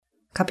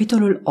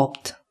Capitolul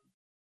 8.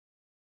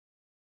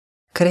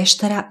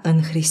 Creșterea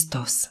în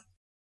Hristos.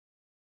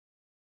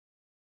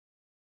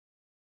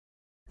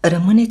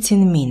 Rămâneți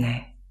în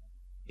mine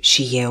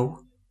și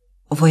eu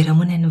voi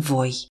rămâne în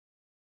voi.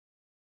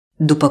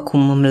 După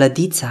cum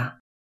mlădița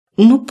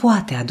nu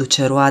poate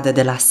aduce roadă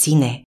de la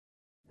sine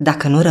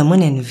dacă nu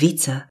rămâne în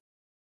viță,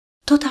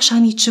 tot așa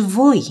nici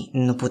voi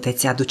nu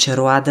puteți aduce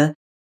roadă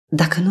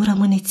dacă nu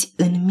rămâneți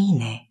în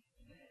mine,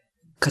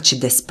 căci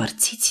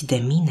despărțiți de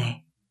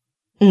mine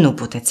nu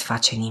puteți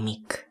face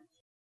nimic.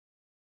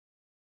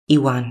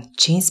 Ioan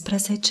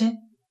 15,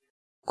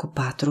 cu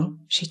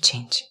 4 și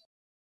 5.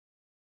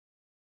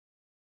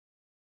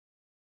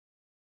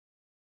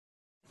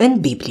 În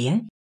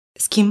Biblie,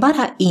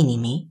 schimbarea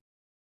inimii,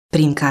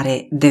 prin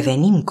care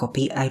devenim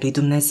copii ai lui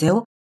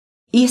Dumnezeu,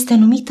 este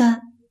numită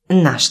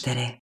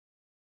naștere.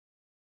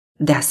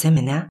 De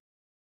asemenea,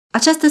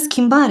 această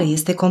schimbare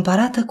este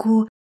comparată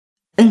cu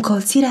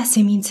încolțirea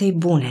seminței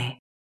bune,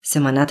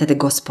 semănate de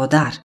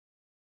gospodar.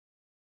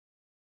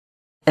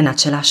 În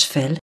același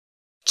fel,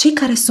 cei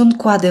care sunt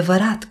cu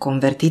adevărat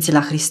convertiți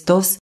la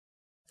Hristos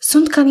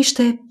sunt ca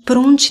niște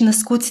prunci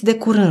născuți de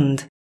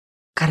curând,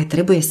 care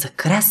trebuie să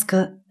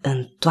crească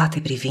în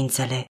toate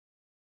privințele,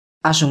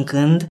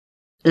 ajungând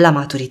la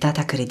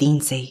maturitatea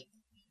credinței,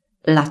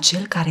 la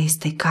Cel care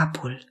este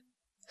capul,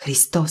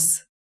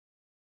 Hristos.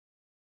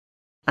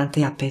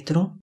 1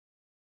 Petru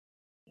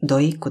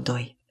 2 cu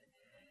 2.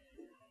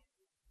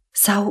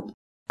 Sau,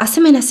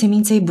 asemenea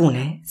seminței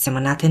bune,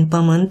 semănate în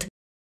pământ,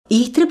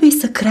 ei trebuie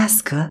să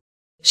crească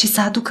și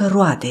să aducă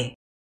roade.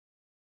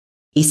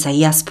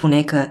 Isaia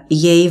spune că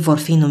ei vor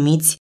fi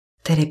numiți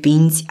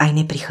terebinți ai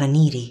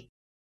neprihănirii,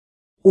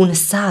 un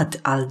sad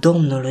al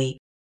Domnului,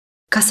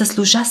 ca să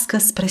slujească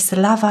spre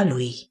slava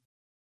Lui.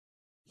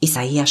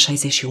 Isaia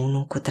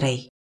 61 cu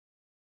 3.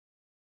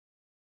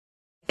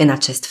 În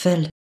acest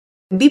fel,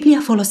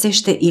 Biblia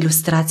folosește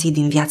ilustrații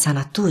din viața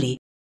naturii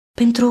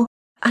pentru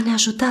a ne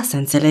ajuta să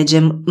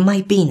înțelegem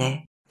mai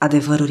bine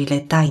adevărurile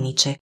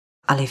tainice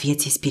ale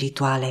vieții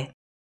spirituale.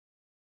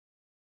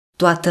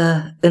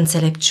 Toată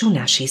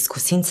înțelepciunea și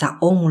iscusința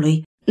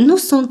omului nu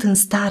sunt în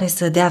stare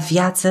să dea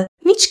viață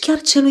nici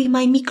chiar celui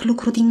mai mic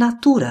lucru din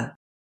natură.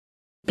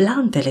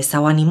 Plantele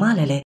sau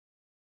animalele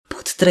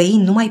pot trăi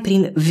numai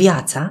prin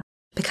viața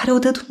pe care o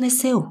dă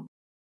Dumnezeu.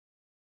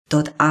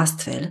 Tot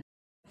astfel,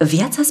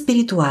 viața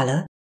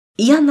spirituală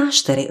ia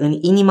naștere în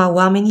inima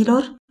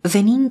oamenilor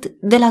venind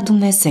de la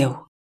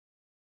Dumnezeu.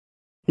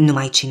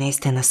 Numai cine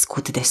este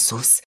născut de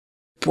sus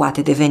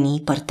poate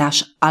deveni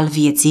părtaș al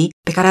vieții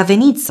pe care a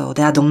venit să o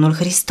dea Domnul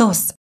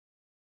Hristos.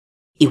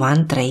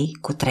 Ioan 3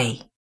 cu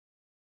 3.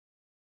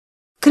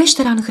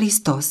 Creșterea în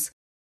Hristos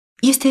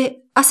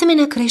este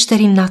asemenea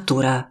creșterii în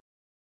natură.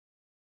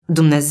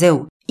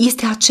 Dumnezeu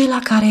este acela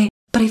care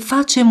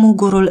preface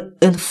mugurul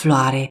în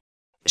floare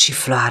și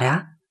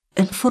floarea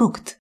în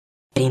fruct.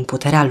 Prin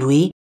puterea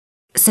Lui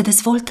se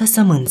dezvoltă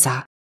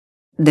sămânța,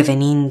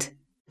 devenind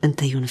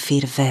întâi un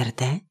fir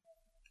verde,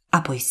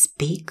 apoi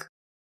spic,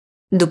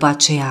 după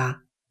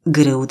aceea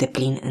grâu de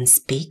plin în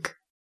spic.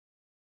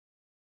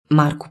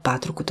 Marcu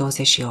 4 cu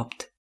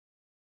 28.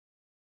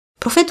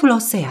 Profetul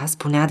Osea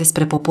spunea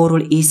despre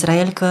poporul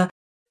Israel că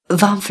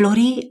va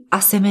înflori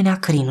asemenea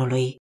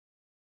crinului.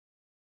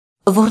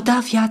 Vor da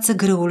viață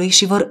grâului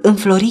și vor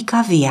înflori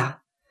ca via.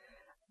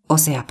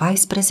 Osea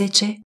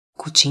 14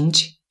 cu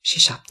 5 și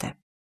 7.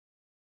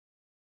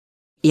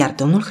 Iar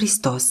Domnul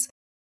Hristos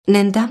ne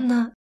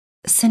îndeamnă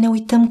să ne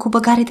uităm cu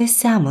băgare de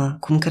seamă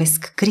cum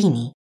cresc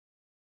crinii.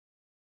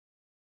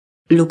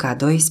 Luca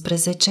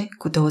 12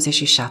 cu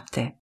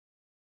 27.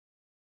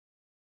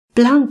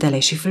 Plantele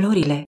și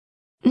florile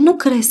nu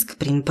cresc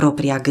prin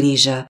propria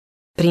grijă,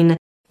 prin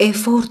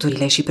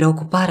eforturile și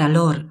preocuparea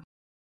lor,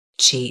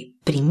 ci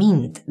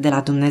primind de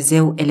la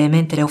Dumnezeu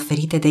elementele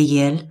oferite de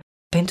El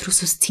pentru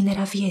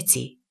susținerea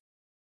vieții.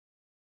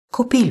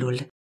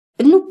 Copilul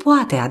nu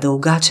poate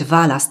adăuga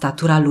ceva la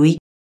statura lui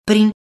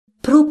prin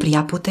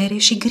propria putere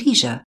și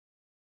grijă.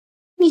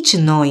 Nici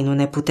noi nu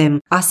ne putem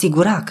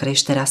asigura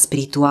creșterea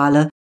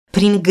spirituală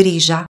prin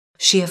grija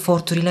și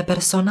eforturile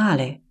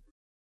personale.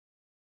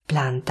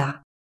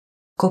 Planta,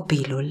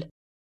 copilul,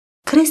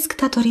 cresc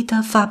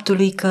datorită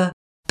faptului că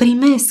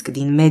primesc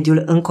din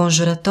mediul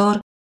înconjurător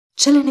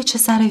cele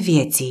necesare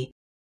vieții,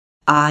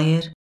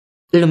 aer,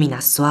 lumina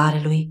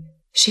soarelui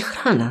și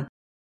hrană.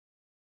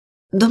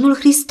 Domnul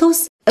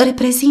Hristos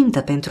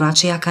reprezintă pentru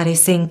aceia care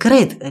se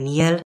încred în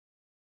El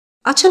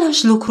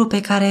același lucru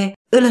pe care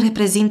îl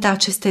reprezintă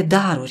aceste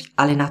daruri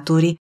ale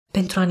naturii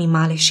pentru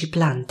animale și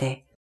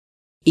plante.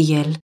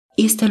 El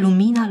este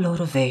lumina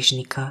lor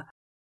veșnică,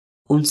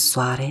 un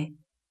soare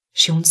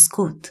și un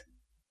scut.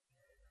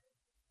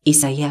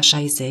 Isaia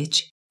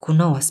 60 cu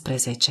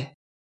 19.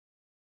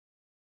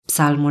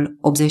 Psalmul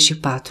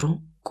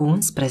 84 cu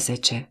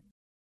 11.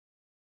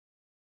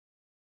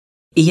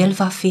 El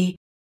va fi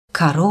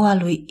ca roa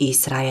lui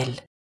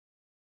Israel.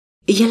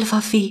 El va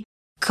fi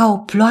ca o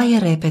ploaie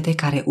repede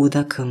care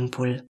udă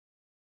câmpul.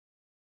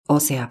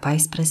 Osea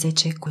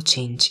 14 cu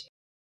 5.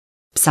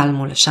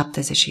 Psalmul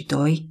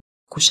 72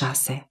 cu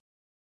 6.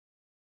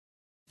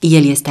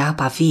 El este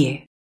apa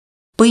vie,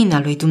 pâinea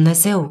lui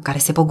Dumnezeu care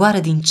se pogoară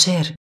din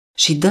cer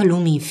și dă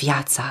lumii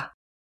viața.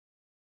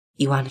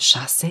 Ioan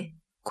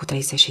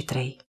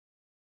 6:33.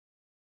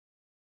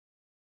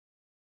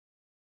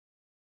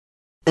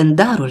 În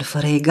darul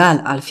fără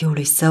egal al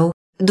Fiului Său,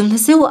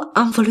 Dumnezeu a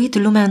învăluit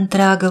lumea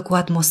întreagă cu o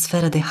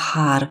atmosferă de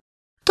har,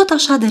 tot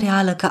așa de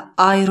reală ca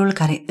aerul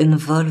care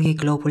învăluie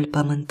globul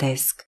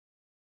pământesc.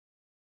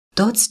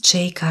 Toți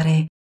cei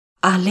care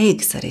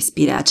aleg să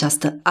respire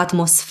această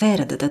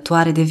atmosferă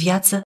dătătoare de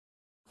viață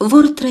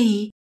vor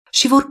trăi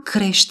și vor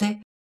crește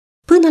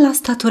până la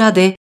statura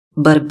de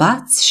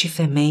bărbați și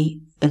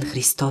femei în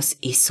Hristos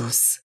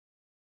Iisus.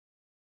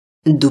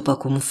 După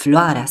cum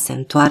floarea se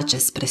întoarce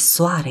spre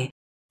soare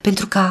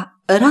pentru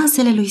ca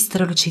razele lui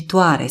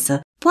strălucitoare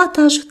să poată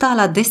ajuta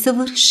la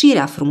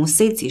desăvârșirea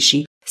frumuseții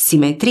și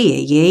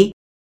simetriei ei,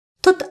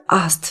 tot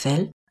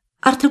astfel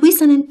ar trebui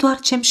să ne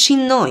întoarcem și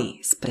noi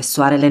spre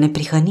soarele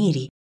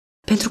neprihănirii,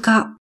 pentru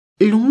ca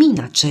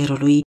lumina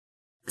cerului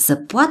să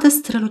poată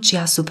străluci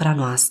asupra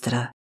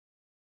noastră,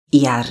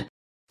 iar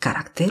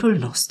caracterul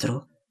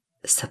nostru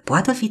să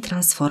poată fi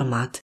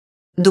transformat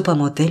după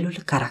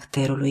modelul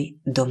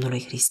caracterului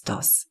Domnului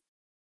Hristos.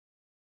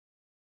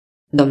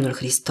 Domnul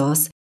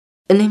Hristos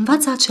ne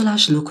învață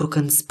același lucru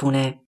când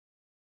spune: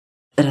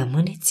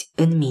 rămâneți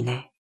în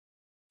mine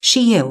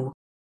și eu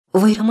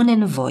voi rămâne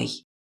în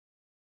voi.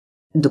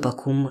 După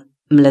cum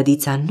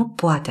mlădița nu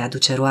poate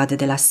aduce roade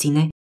de la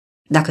sine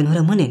dacă nu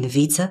rămâne în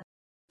viță,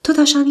 tot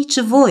așa nici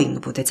voi nu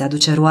puteți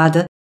aduce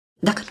roadă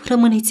dacă nu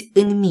rămâneți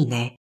în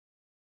mine,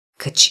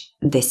 căci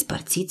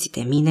despărțiți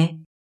de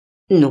mine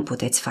nu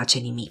puteți face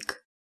nimic.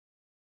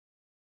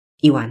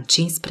 Ioan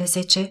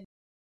 15:4-5.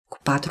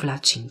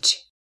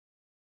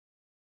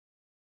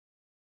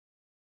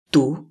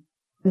 Tu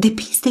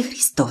depinzi de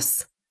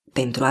Hristos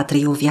pentru a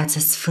trăi o viață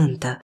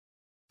sfântă,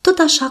 tot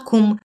așa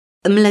cum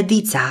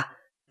mlădița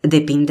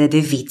depinde de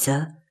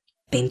viță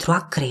pentru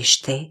a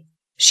crește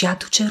și a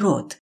aduce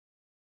rod.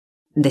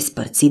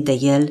 Despărțit de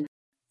el,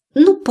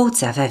 nu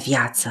poți avea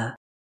viață.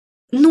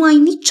 Nu ai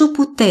nicio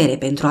putere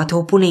pentru a te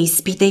opune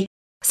ispitei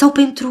sau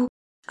pentru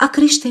a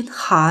crește în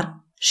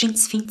har și în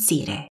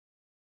sfințire.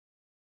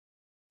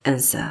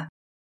 Însă,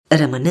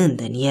 rămânând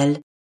în el,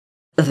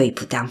 vei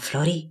putea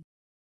înflori.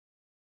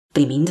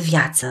 Primind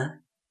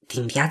viață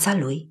din viața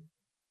lui,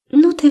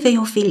 nu te vei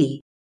ofili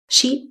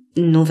și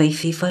nu vei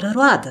fi fără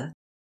roadă.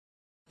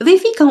 Vei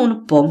fi ca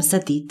un pom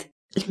sădit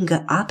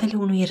lângă apele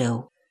unui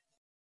râu.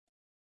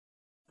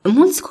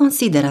 Mulți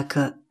consideră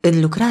că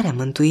în lucrarea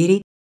mântuirii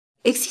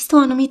există o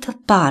anumită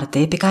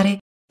parte pe care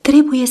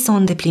trebuie să o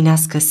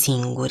îndeplinească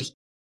singuri.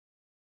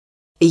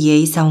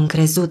 Ei s-au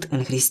încrezut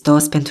în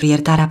Hristos pentru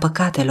iertarea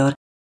păcatelor,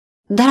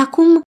 dar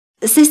acum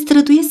se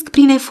străduiesc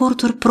prin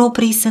eforturi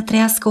proprii să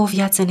trăiască o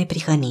viață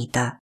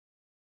neprihănită.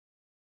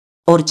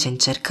 Orice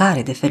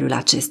încercare de felul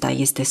acesta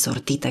este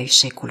sortită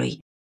eșecului.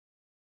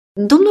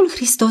 Domnul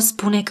Hristos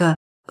spune că,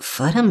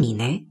 fără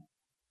mine,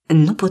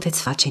 nu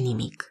puteți face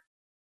nimic.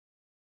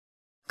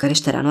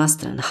 Creșterea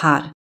noastră în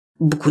har,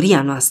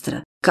 bucuria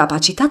noastră,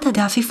 capacitatea de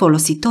a fi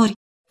folositori,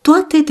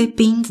 toate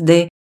depind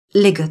de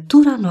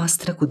legătura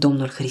noastră cu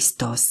Domnul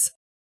Hristos.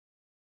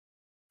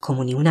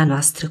 Comuniunea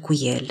noastră cu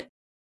El,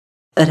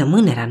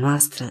 rămânerea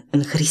noastră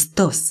în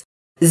Hristos,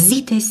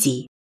 zi de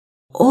zi,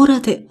 oră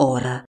de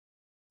oră,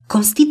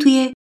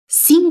 constituie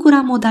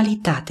singura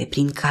modalitate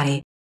prin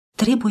care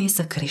trebuie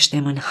să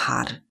creștem în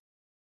har.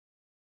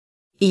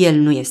 El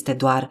nu este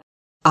doar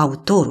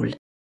autorul,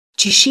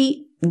 ci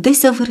și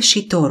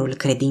desăvârșitorul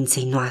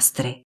credinței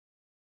noastre.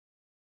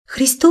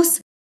 Hristos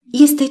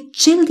este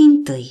cel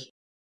dintâi,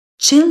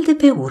 cel de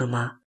pe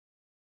urmă,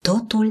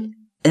 totul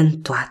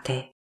în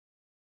toate.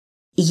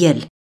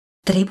 El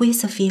trebuie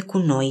să fie cu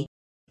noi,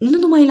 nu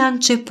numai la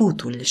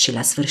începutul și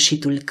la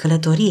sfârșitul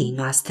călătoriei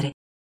noastre,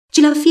 ci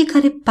la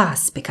fiecare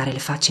pas pe care îl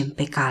facem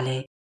pe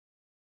cale.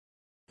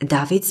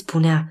 David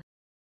spunea: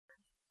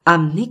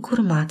 am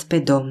necurmat pe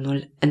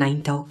Domnul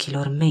înaintea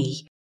ochilor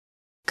mei.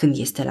 Când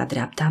este la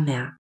dreapta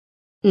mea,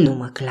 nu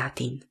mă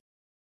clatin.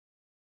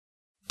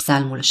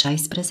 Psalmul 16:8.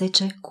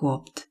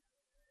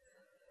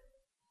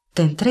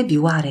 Te întrebi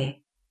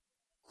oare,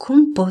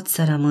 cum pot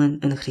să rămân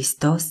în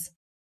Hristos?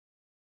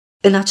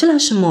 În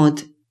același mod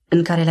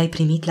în care l-ai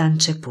primit la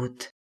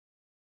început.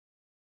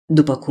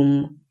 După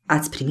cum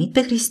ați primit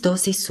pe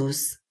Hristos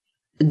Iisus,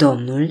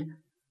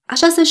 Domnul,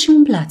 așa să și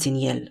umblați în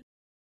El.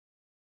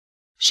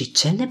 Și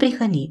cel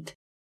neprihănit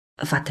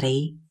va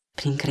trăi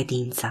prin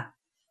credința.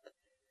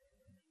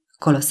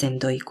 Coloseni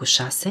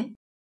 2:6,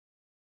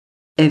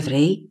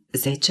 Evrei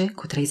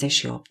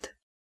 10:38.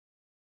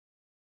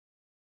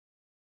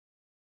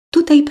 Tu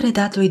te-ai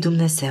predat lui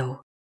Dumnezeu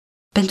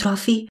pentru a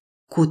fi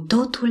cu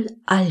totul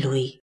al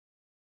Lui,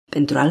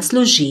 pentru a-L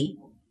sluji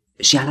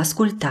și a-L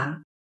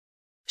asculta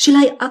și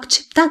L-ai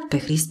acceptat pe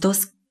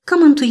Hristos ca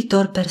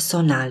mântuitor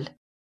personal.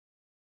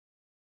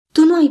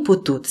 Tu nu ai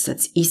putut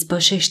să-ți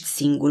ispășești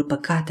singur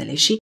păcatele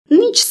și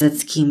nici să-ți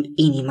schimbi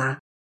inima,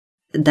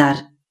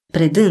 dar,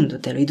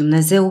 predându-te lui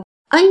Dumnezeu,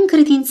 ai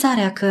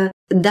încredințarea că,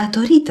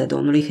 datorită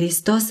Domnului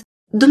Hristos,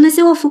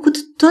 Dumnezeu a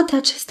făcut toate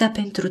acestea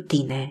pentru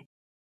tine.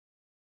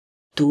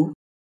 Tu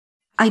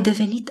ai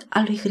devenit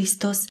al lui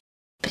Hristos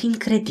prin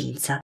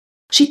credință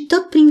și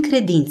tot prin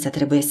credință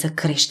trebuie să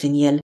crești în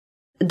El,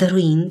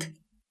 dăruind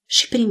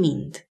și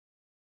primind.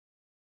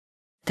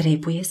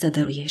 Trebuie să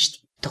dăruiești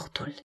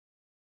totul.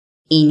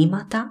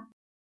 Inima ta,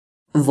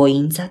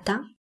 voința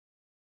ta,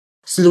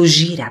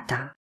 slujirea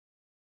ta.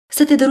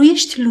 Să te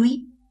dăruiești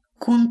Lui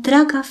cu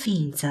întreaga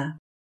ființă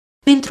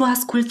pentru a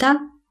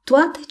asculta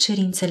toate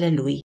cerințele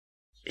Lui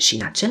și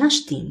în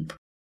același timp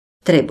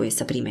trebuie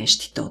să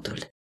primești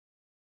totul.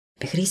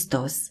 Pe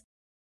Hristos,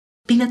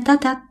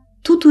 plinătatea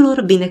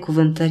tuturor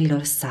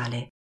binecuvântărilor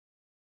sale,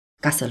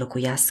 ca să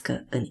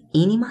locuiască în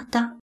inima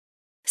ta,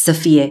 să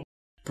fie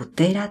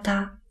puterea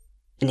ta,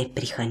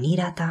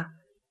 neprihănirea ta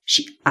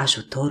și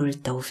ajutorul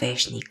tău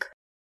veșnic,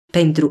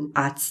 pentru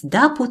a-ți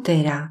da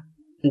puterea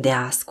de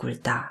a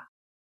asculta.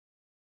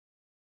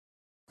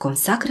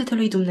 Consacră-te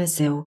lui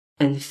Dumnezeu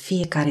în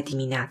fiecare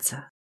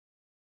dimineață.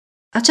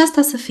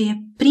 Aceasta să fie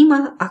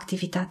prima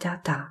activitate a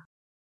ta.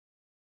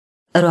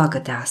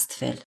 Roagă-te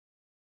astfel: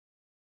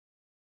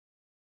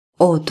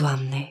 O,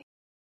 Doamne,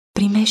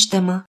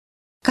 primește-mă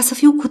ca să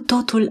fiu cu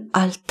totul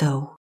al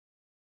Tău.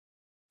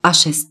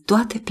 Așez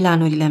toate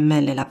planurile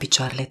mele la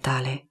picioarele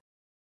Tale.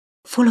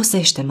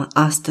 Folosește-mă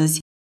astăzi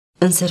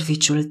în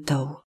serviciul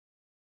Tău.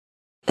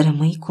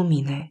 Rămâi cu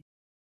mine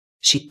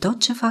și tot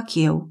ce fac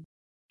eu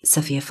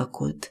să fie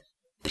făcut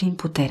prin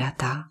puterea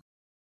Ta.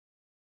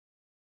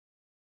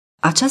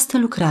 Această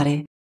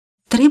lucrare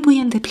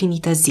trebuie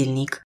îndeplinită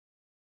zilnic.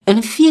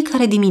 În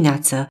fiecare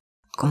dimineață,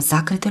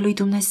 consacră-te lui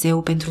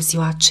Dumnezeu pentru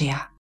ziua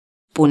aceea.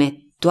 Pune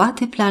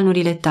toate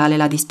planurile tale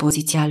la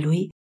dispoziția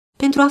Lui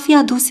pentru a fi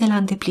aduse la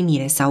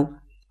îndeplinire sau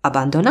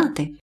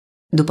abandonate,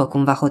 după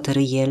cum va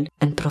hotărîi El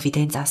în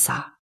providența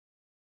sa.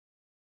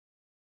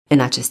 În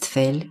acest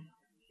fel,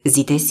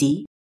 zi de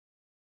zi,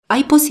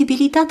 ai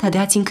posibilitatea de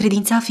a-ți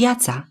încredința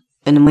viața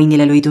în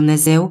mâinile lui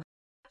Dumnezeu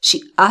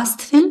și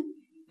astfel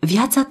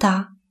viața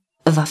ta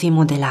va fi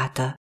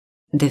modelată,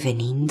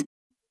 devenind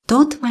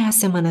tot mai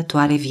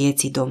asemănătoare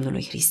vieții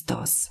Domnului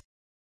Hristos.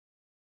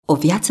 O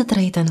viață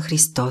trăită în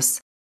Hristos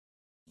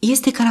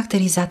este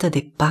caracterizată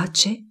de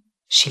pace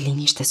și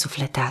liniște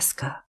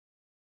sufletească.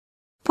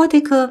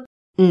 Poate că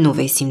nu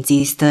vei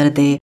simți stări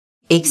de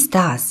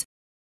extaz,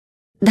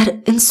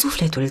 dar în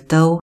sufletul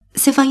tău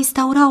se va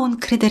instaura o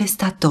încredere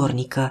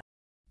statornică,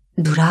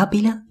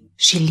 durabilă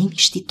și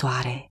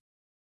liniștitoare.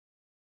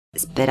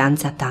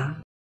 Speranța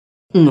ta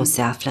nu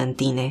se află în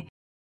tine,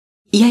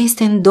 ea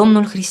este în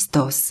Domnul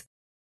Hristos.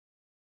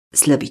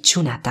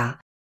 Slăbiciunea ta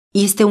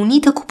este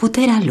unită cu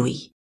puterea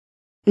Lui,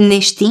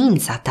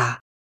 neștiința ta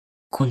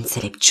cu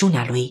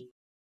înțelepciunea Lui,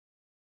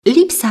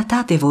 lipsa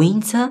ta de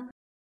voință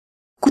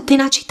cu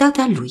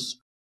tenacitatea Lui.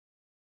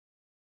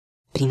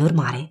 Prin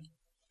urmare,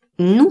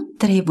 nu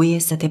trebuie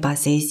să te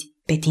bazezi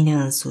pe tine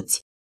însuți.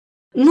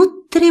 Nu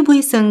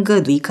trebuie să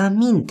îngădui ca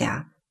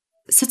mintea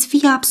să-ți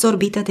fie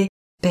absorbită de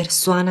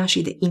persoana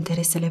și de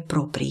interesele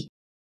proprii,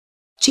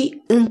 ci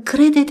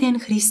încrede-te în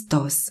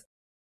Hristos.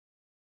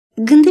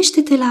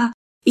 Gândește-te la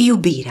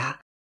iubirea,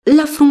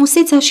 la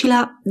frumusețea și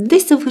la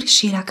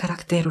desăvârșirea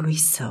caracterului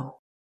său.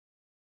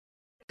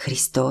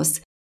 Hristos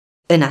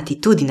în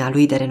atitudinea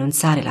lui de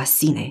renunțare la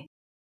sine,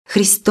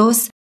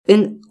 Hristos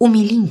în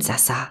umilința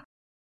sa,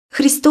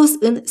 Hristos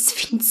în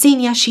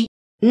sfințenia și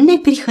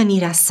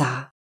neprihănirea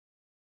sa,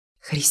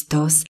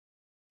 Hristos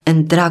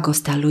în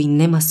dragostea lui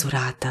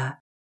nemăsurată.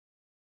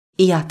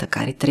 Iată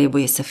care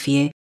trebuie să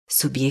fie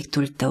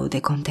subiectul tău de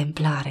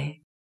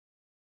contemplare.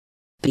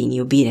 Prin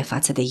iubire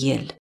față de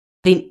El,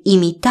 prin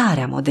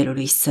imitarea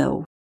modelului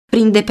său,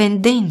 prin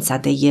dependența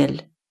de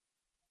El,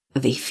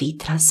 vei fi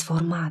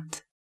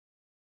transformat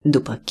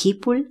după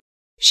chipul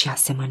și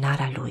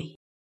asemănarea Lui.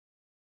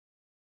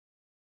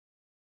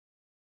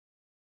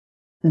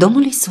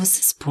 Domnul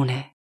Iisus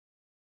spune: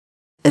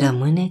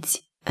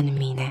 rămâneți în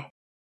mine.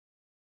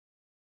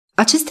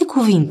 Aceste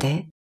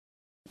cuvinte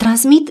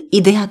transmit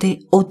ideea de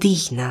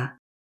odihnă,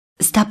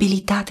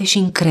 stabilitate și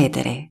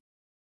încredere.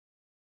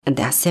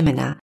 De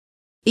asemenea,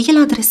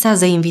 El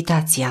adresează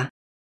invitația: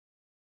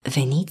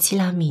 veniți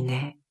la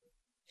mine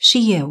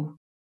și eu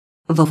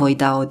vă voi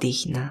da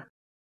odihnă.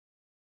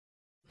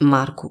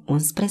 Marcu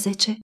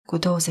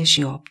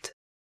 11:28.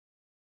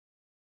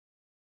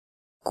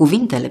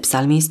 Cuvintele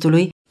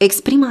psalmistului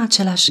exprimă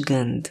același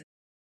gând.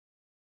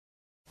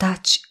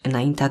 Taci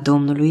înaintea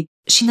Domnului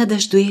și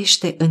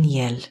nădăjduiește în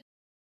El.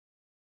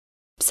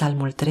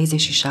 Psalmul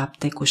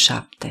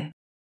 37:7.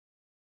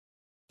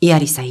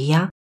 Iar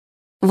Isaia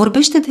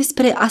vorbește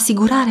despre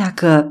asigurarea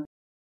că,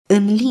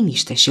 în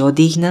liniște și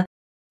odihnă,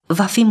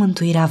 va fi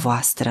mântuirea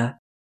voastră.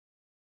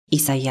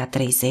 Isaia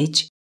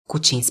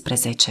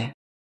 30:15.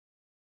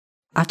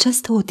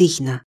 Această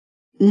odihnă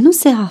nu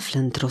se află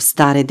într-o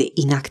stare de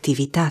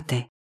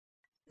inactivitate,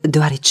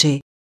 deoarece,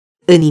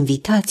 în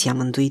invitația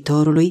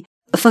Mântuitorului,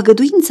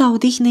 făgăduința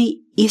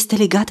odihnei este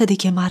legată de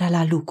chemarea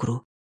la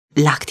lucru,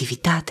 la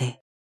activitate.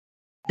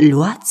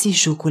 Luați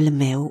jugul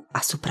meu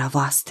asupra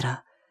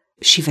voastră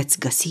și veți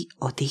găsi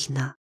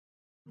odihnă.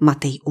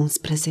 Matei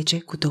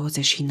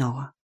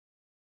 11:29.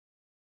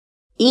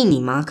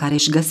 Inima care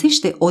își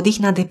găsește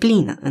odihna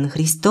deplină în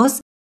Hristos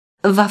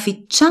va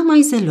fi cea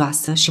mai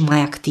zeloasă și mai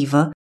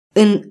activă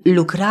în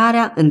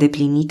lucrarea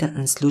îndeplinită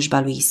în slujba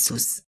lui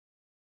Isus.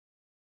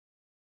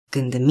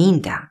 Când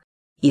mintea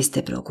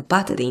este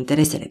preocupată de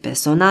interesele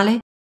personale,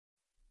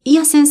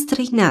 ea se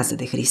înstrăinează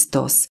de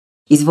Hristos,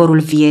 izvorul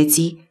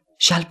vieții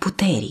și al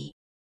puterii.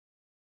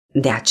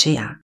 De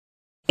aceea,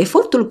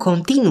 efortul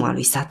continuu al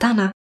lui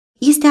Satana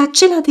este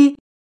acela de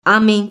a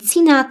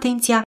menține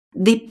atenția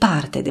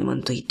departe de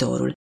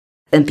Mântuitorul,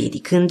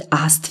 împiedicând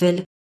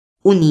astfel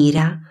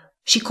unirea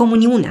și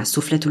comuniunea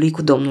sufletului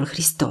cu Domnul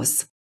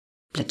Hristos.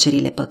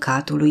 Plăcerile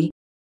păcatului,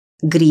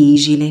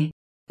 grijile,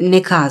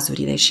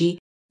 necazurile și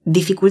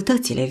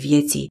dificultățile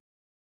vieții,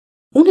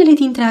 unele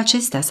dintre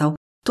acestea sau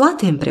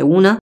toate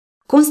împreună,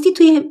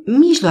 constituie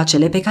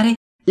mijloacele pe care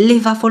le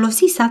va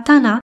folosi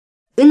Satana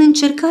în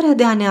încercarea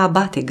de a ne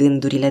abate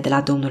gândurile de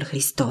la Domnul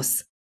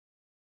Hristos.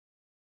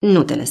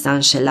 Nu te lăsa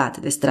înșelat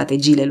de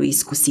strategiile lui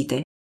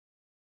iscusite.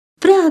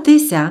 Prea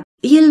adesea,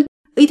 el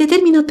îi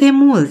determină pe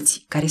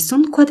mulți care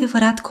sunt cu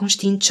adevărat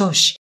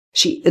conștiincioși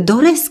și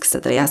doresc să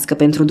trăiască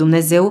pentru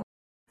Dumnezeu,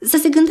 să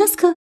se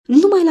gândească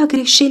numai la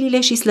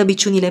greșelile și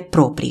slăbiciunile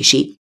proprii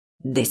și,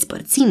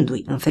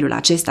 despărțindu-i în felul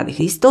acesta de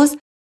Hristos,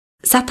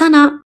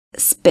 Satana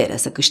speră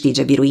să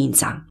câștige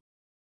biruința.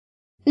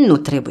 Nu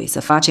trebuie să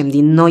facem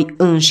din noi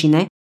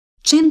înșine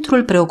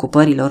centrul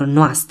preocupărilor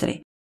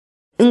noastre,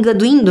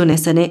 îngăduindu-ne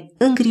să ne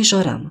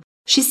îngrijorăm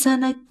și să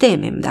ne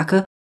temem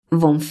dacă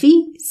vom fi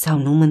sau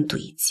nu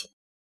mântuiți.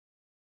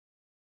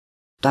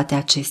 Toate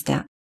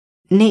acestea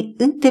ne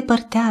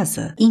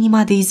îndepărtează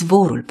inima de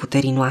izvorul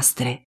puterii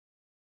noastre.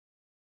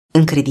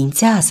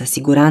 Încredințează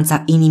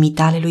siguranța inimii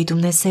tale lui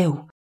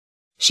Dumnezeu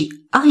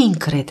și ai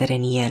încredere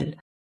în El.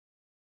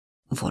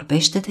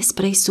 Vorbește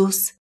despre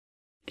Isus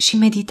și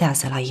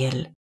meditează la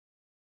El.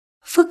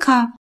 Fă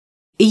ca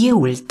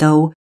euul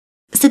tău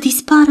să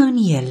dispară în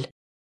El.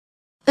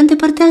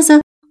 Îndepărtează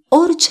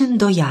orice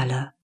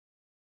îndoială.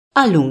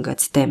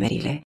 Alungă-ți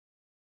temerile.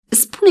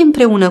 Spune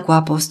împreună cu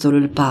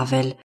apostolul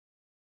Pavel: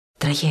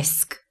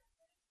 trăiesc,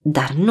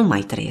 dar nu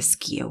mai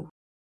trăiesc eu,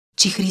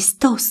 ci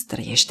Hristos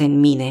trăiește în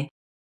mine.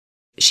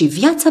 Și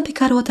viața pe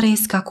care o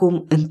trăiesc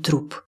acum în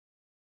trup,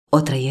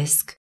 o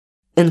trăiesc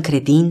în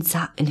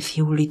credința în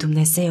Fiul lui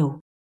Dumnezeu,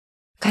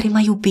 care m-a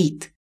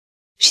iubit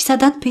și s-a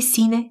dat pe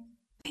sine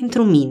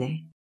pentru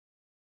mine.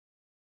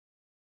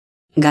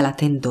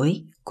 Galateni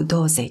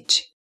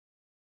 2:20.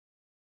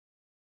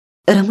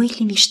 Rămâi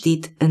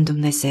liniștit în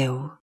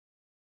Dumnezeu.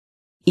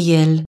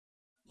 El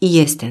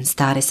este în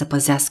stare să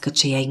păzească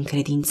ce i-ai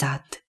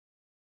încredințat.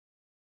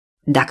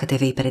 Dacă te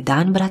vei preda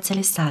în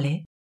brațele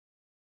sale,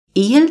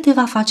 El te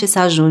va face să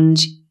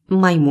ajungi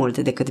mai mult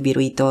decât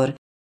biruitor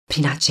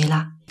prin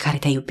acela care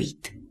te-a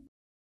iubit.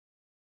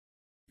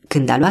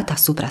 Când a luat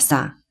asupra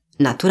sa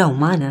natura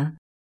umană,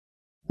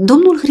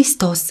 Domnul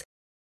Hristos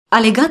a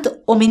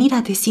legat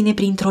omenirea de sine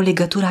printr-o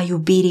legătură a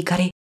iubirii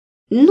care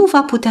nu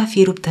va putea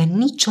fi ruptă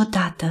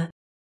niciodată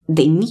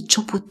de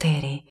nicio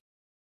putere,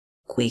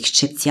 cu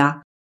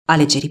excepția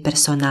alegerii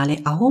personale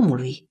a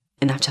omului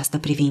în această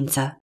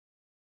privință.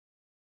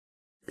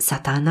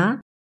 Satana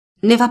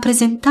ne va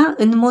prezenta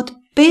în mod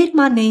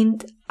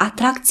permanent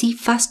atracții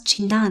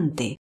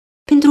fascinante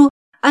pentru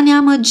a ne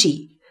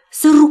amăgi,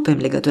 să rupem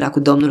legătura cu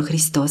Domnul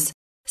Hristos,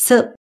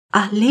 să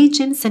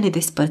alegem să ne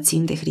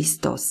despărțim de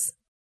Hristos.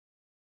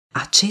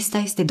 Acesta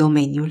este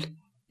domeniul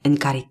în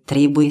care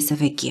trebuie să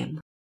veghem,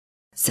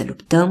 să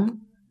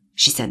luptăm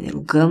și să ne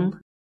rugăm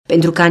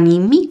pentru ca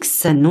nimic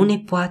să nu ne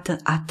poată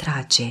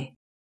atrage,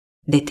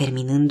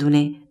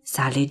 determinându-ne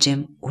să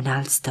alegem un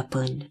alt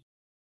stăpân.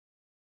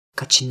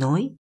 Căci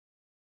noi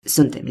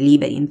suntem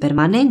liberi în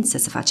permanență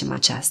să facem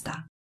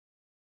aceasta.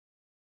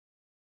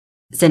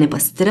 Să ne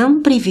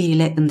păstrăm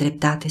privirile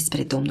îndreptate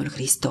spre Domnul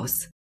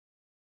Hristos,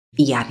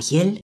 iar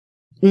El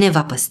ne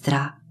va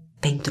păstra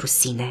pentru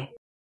sine.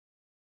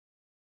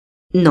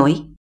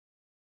 Noi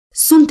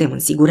suntem în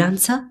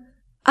siguranță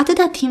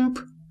atâta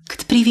timp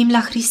cât privim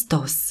la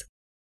Hristos.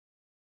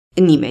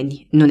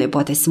 Nimeni nu ne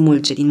poate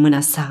smulge din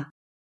mâna sa.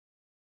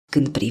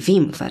 Când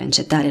privim fără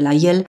încetare la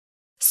El,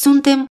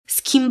 suntem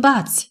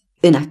schimbați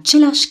în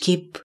același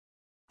chip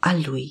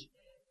al Lui,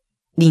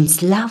 din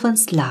slavă în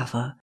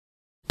slavă,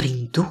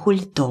 prin Duhul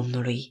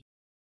Domnului.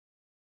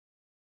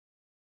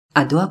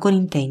 A 2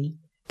 Corinteni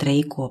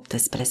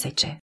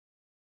 3:18.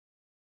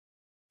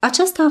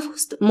 Aceasta a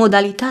fost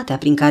modalitatea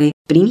prin care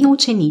primii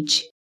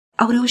ucenici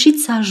au reușit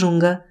să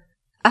ajungă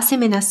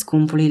asemenea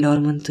scumpului lor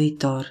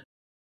Mântuitor.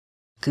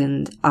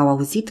 Când au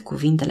auzit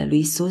cuvintele lui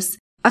Isus,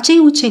 acei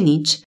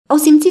ucenici au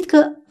simțit că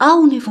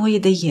au nevoie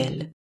de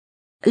El.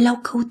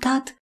 L-au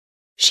căutat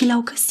și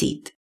l-au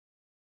găsit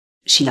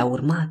și l-au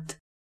urmat.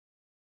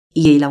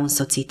 Ei l-au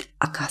însoțit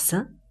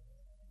acasă,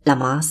 la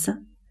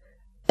masă,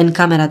 în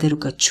camera de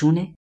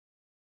rugăciune,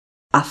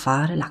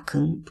 afară, la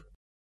câmp.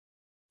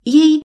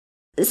 Ei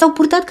s-au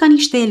purtat ca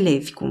niște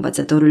elevi cu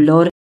învățătorul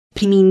lor,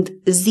 primind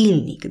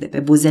zilnic de pe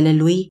buzele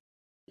lui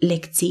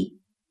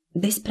lecții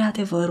despre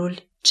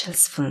adevărul cel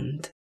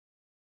sfânt.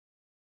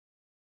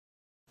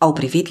 au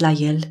privit la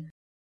el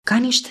ca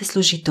niște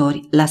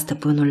slujitori la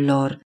stăpânul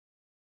lor,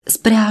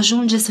 spre a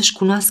ajunge să-și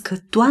cunoască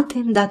toate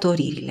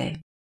îndatoririle.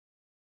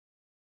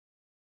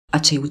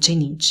 Acei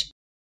ucenici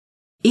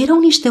erau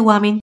niște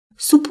oameni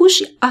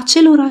supuși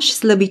acelorași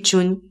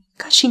slăbiciuni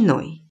ca și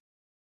noi.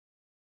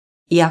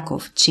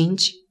 Iacov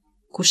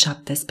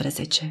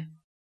 5:17.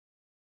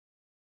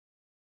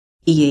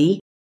 Ei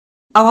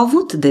au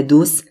avut de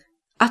dus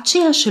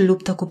aceeași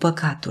luptă cu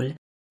păcatul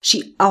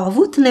și au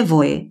avut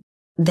nevoie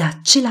de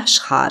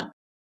același har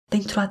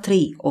pentru a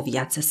trăi o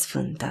viață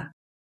sfântă.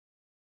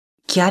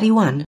 Chiar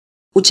Ioan,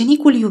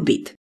 ucenicul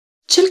iubit,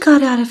 cel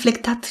care a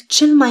reflectat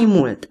cel mai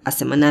mult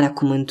asemănarea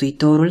cu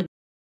Mântuitorul,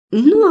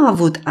 nu a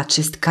avut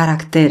acest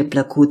caracter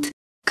plăcut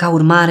ca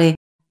urmare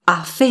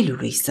a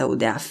felului său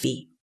de a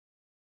fi.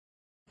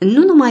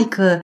 Nu numai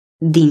că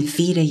din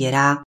fire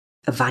era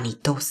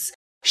vanitos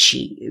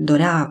și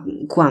dorea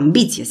cu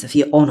ambiție să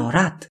fie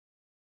onorat,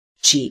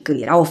 ci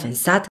când era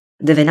ofensat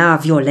devenea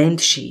violent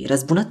și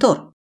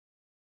răzbunător.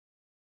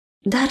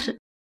 Dar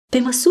pe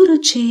măsură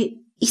ce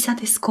i s-a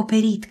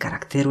descoperit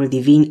caracterul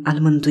divin al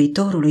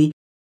Mântuitorului,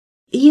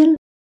 el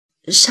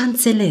și-a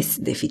înțeles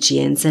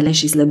deficiențele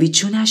și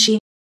slăbiciunea și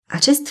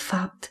acest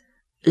fapt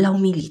l-a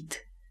umilit.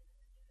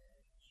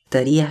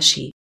 Tăria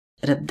și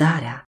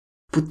răbdarea,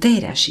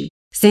 puterea și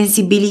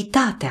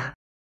sensibilitatea,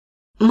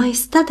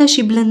 maestatea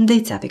și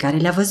blândețea pe care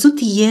le-a văzut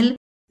el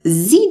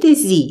zi de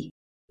zi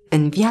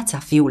în viața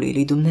Fiului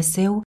lui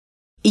Dumnezeu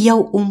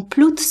i-au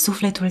umplut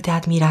sufletul de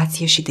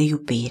admirație și de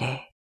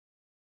iubire.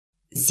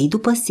 Zi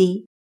după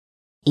zi,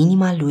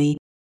 inima lui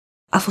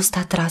a fost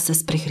atrasă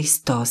spre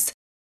Hristos,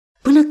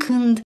 până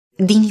când,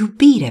 din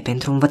iubire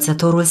pentru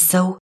învățătorul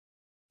său,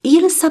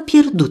 el s-a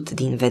pierdut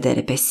din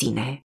vedere pe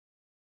sine.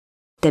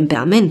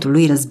 Temperamentul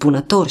lui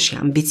răzbunător și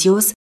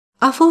ambițios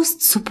a fost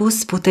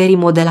supus puterii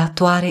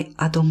modelatoare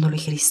a Domnului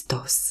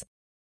Hristos.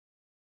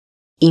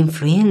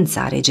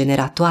 Influența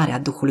regeneratoare a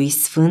Duhului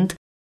Sfânt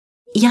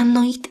i-a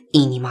înnoit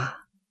inima.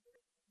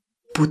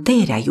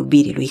 Puterea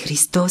iubirii lui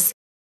Hristos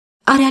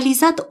a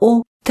realizat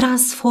o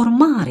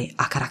transformare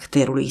a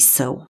caracterului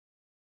său.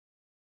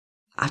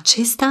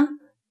 Acesta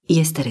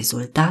este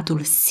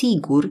rezultatul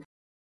sigur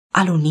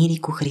al unirii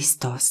cu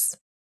Hristos.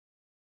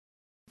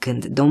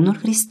 Când Domnul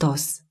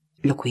Hristos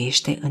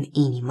locuiește în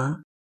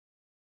inimă,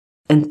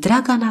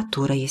 întreaga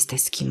natură este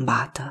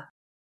schimbată.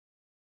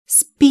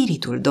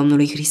 Spiritul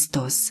Domnului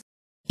Hristos,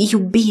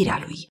 iubirea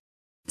lui,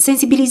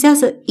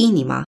 sensibilizează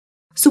inima,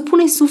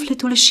 supune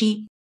sufletul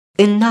și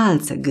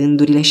înalță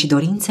gândurile și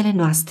dorințele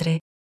noastre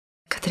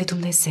către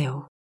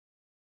Dumnezeu,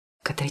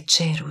 către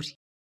ceruri.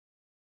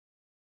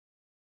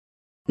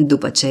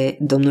 După ce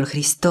Domnul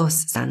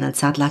Hristos s-a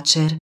înălțat la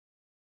cer,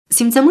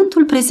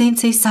 simțământul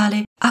prezenței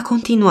sale a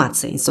continuat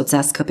să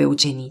însoțească pe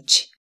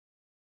ucenici.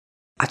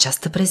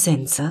 Această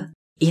prezență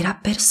era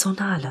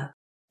personală,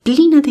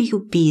 plină de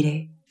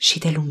iubire și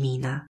de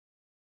lumină.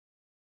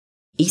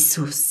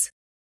 Iisus,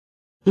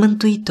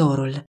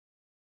 Mântuitorul,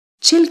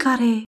 cel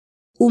care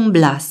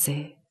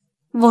umblase,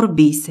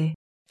 vorbise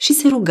și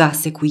se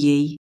rugase cu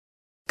ei,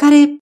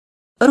 care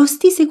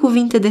rostise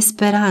cuvinte de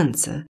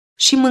speranță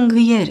și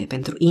mângâiere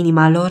pentru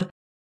inima lor,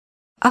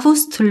 a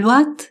fost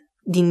luat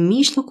din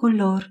mijlocul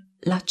lor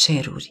la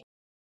ceruri.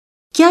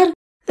 Chiar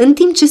în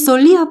timp ce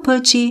solia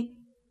păcii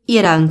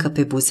era încă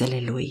pe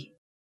buzele lui.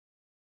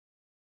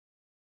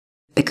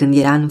 Pe când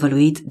era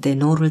învăluit de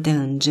norul de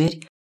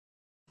îngeri,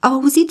 au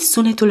auzit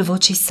sunetul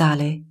vocii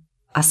sale,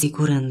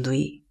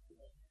 asigurându-i: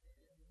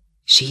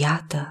 și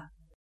iată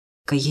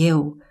că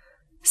eu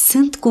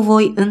sunt cu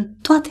voi în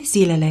toate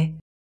zilele,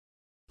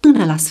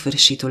 până la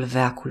sfârșitul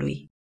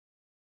veacului.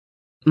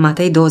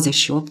 Matei 28:20.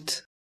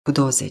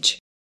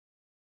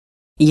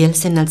 El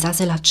se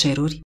înălțase la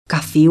ceruri ca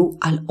fiu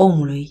al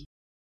omului.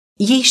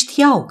 Ei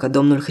știau că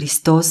Domnul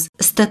Hristos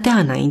stătea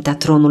înaintea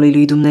tronului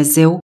lui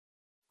Dumnezeu,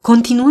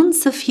 continuând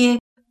să fie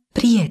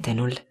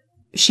prietenul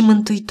și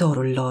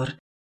mântuitorul lor.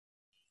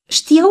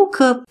 Știau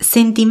că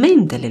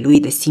sentimentele lui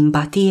de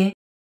simpatie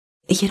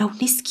erau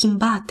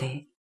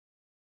neschimbate,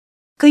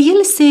 că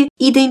el se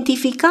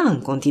identifica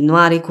în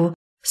continuare cu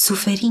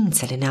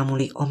suferințele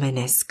neamului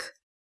omenesc.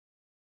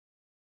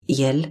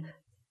 El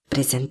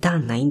prezenta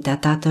înaintea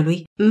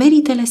Tatălui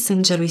meritele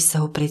sângelui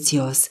său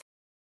prețios,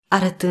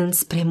 arătând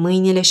spre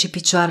mâinile și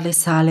picioarele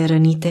sale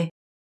rănite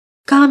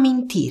ca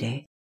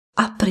amintire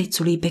a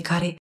prețului pe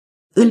care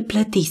îl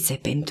plătise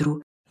pentru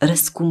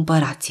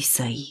răscumpărații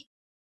săi.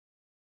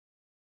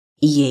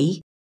 Ei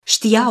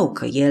știau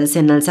că el se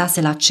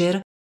înălțase la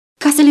cer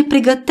ca să le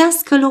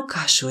pregătească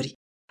locașuri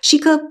și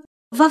că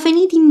va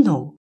veni din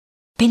nou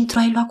pentru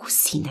a-i lua cu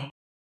sine.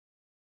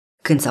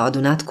 Când s-au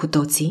adunat cu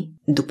toții,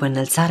 după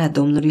înălțarea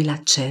Domnului la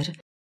cer,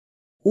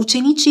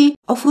 ucenicii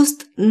au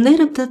fost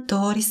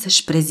nerăbdători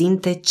să-și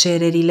prezinte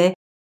cererile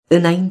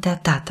înaintea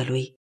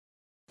Tatălui,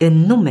 în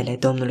numele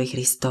Domnului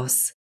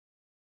Hristos.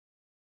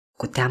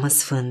 Cu teamă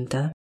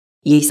sfântă,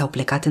 ei s-au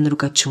plecat în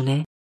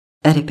rugăciune,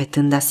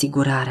 repetând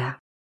asigurarea: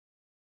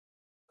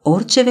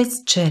 orice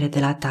veți cere de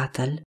la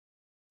Tatăl,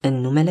 în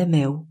numele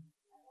meu,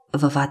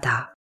 vă va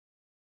da.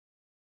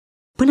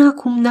 Până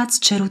acum n-ați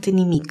cerut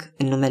nimic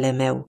în numele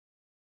meu.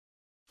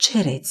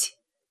 Cereți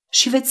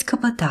și veți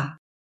căpăta,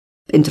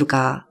 pentru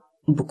ca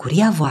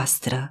bucuria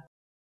voastră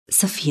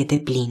să fie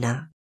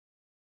deplină.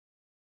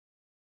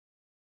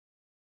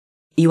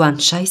 Ioan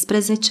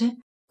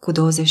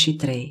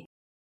 16:23.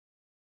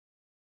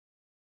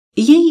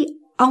 Ei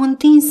au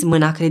întins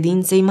mâna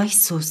credinței mai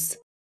sus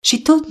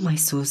și tot mai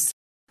sus,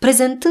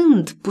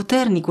 prezentând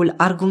puternicul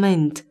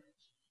argument: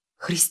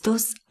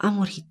 Hristos a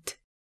murit.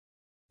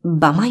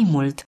 Ba mai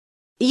mult,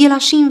 El a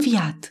și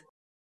înviat.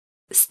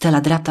 Stă la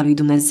dreapta lui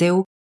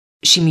Dumnezeu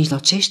și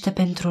mijlocește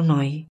pentru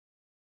noi.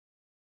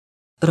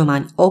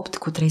 Romani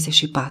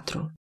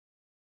 8:34.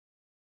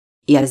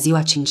 Iar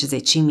ziua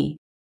Cincizecimii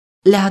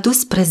le-a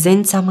adus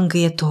prezența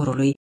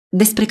Mângâietorului,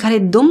 despre care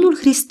Domnul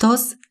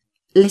Hristos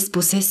le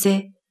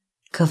spusese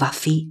că va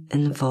fi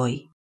în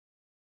voi.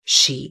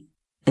 Și,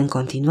 în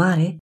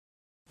continuare,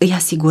 îi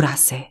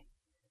asigurase: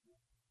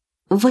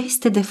 vă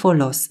este de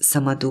folos să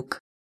mă duc,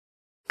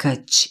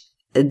 căci,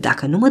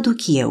 dacă nu mă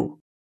duc eu,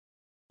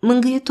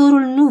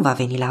 Mângâietorul nu va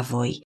veni la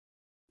voi,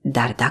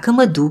 dar dacă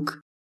mă duc,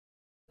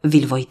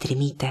 vi-l voi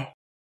trimite.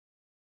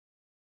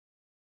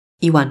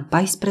 Ioan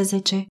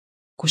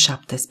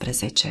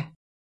 14:17.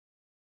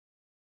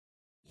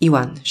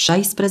 Ioan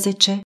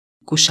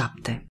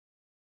 16:7.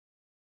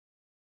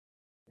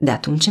 De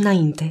atunci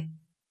înainte,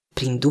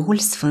 prin Duhul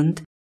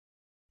Sfânt,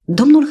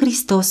 Domnul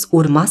Hristos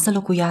urma să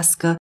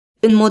locuiască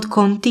în mod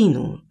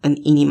continuu în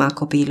inima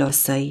copiilor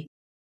săi.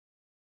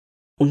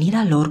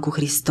 Unirea lor cu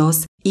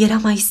Hristos era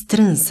mai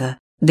strânsă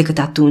decât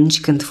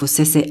atunci când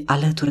fusese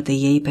alături de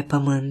ei pe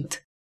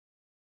pământ.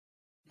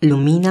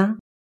 Lumina,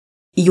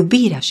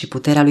 iubirea și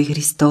puterea lui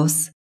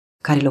Hristos,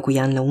 care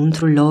locuia în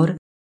lăuntrul lor,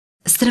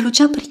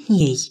 strălucea prin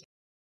ei,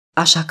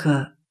 așa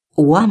că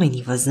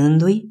oamenii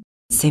văzându-i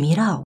se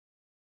mirau,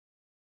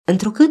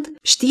 întrucât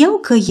știau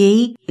că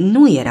ei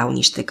nu erau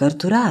niște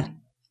cărturari,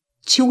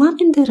 ci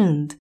oameni de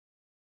rând,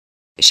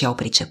 și au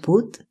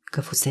priceput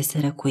că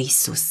fuseseră cu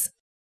Isus.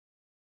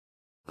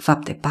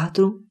 Fapte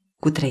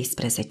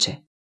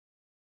 4:13.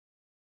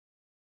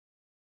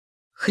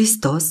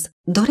 Hristos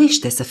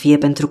dorește să fie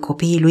pentru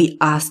copiii lui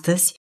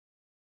astăzi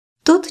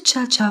tot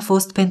ceea ce a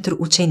fost pentru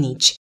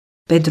ucenici,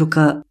 pentru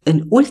că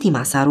în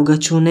ultima sa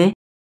rugăciune,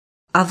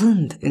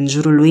 având în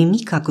jurul lui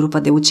mica grupă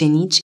de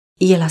ucenici,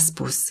 el a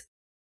spus: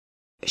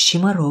 și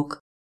mă rog,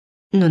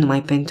 nu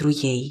numai pentru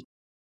ei,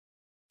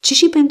 ci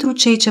și pentru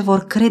cei ce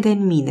vor crede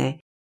în mine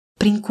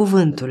prin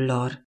cuvântul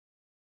lor.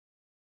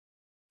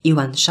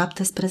 Ioan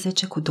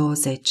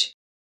 17:20.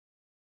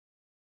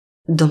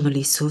 Domnul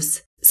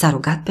Iisus s-a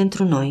rugat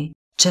pentru noi,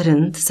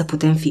 cerând să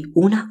putem fi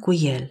una cu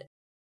El,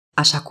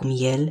 așa cum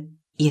El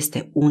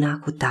este una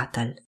cu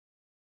Tatăl.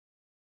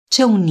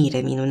 Ce unire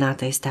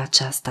minunată este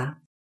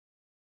aceasta!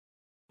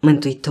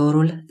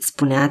 Mântuitorul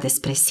spunea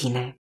despre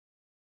sine: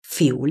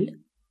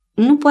 Fiul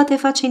nu poate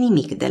face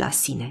nimic de la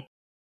sine.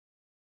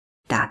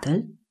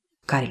 Tatăl,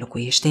 care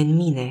locuiește în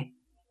mine,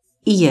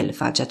 El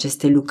face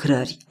aceste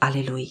lucrări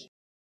ale Lui.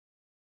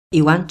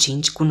 Ioan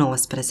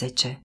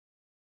 5:19.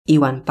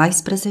 Ioan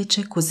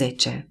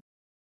 14:10.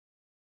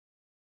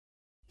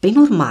 Prin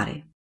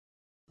urmare,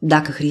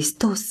 dacă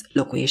Hristos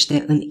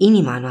locuiește în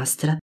inima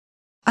noastră,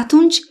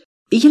 atunci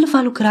El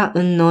va lucra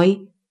în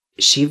noi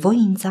și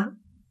voința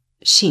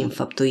și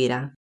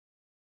înfăptuirea.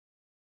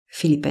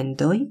 Filipeni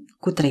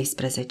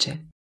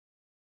 2:13.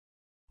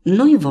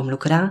 Noi vom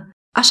lucra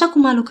așa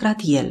cum a lucrat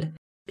El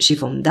și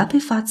vom da pe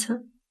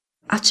față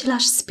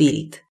același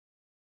spirit.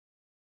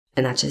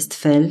 În acest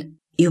fel,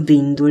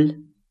 iubindu-L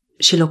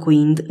și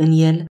locuind în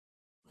El,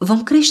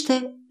 vom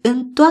crește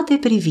în toate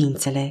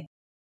privințele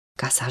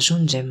ca să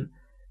ajungem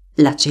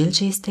la Cel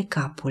ce este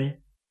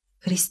capul,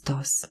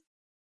 Hristos.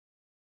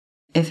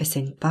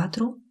 Efeseni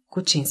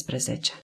 4:15.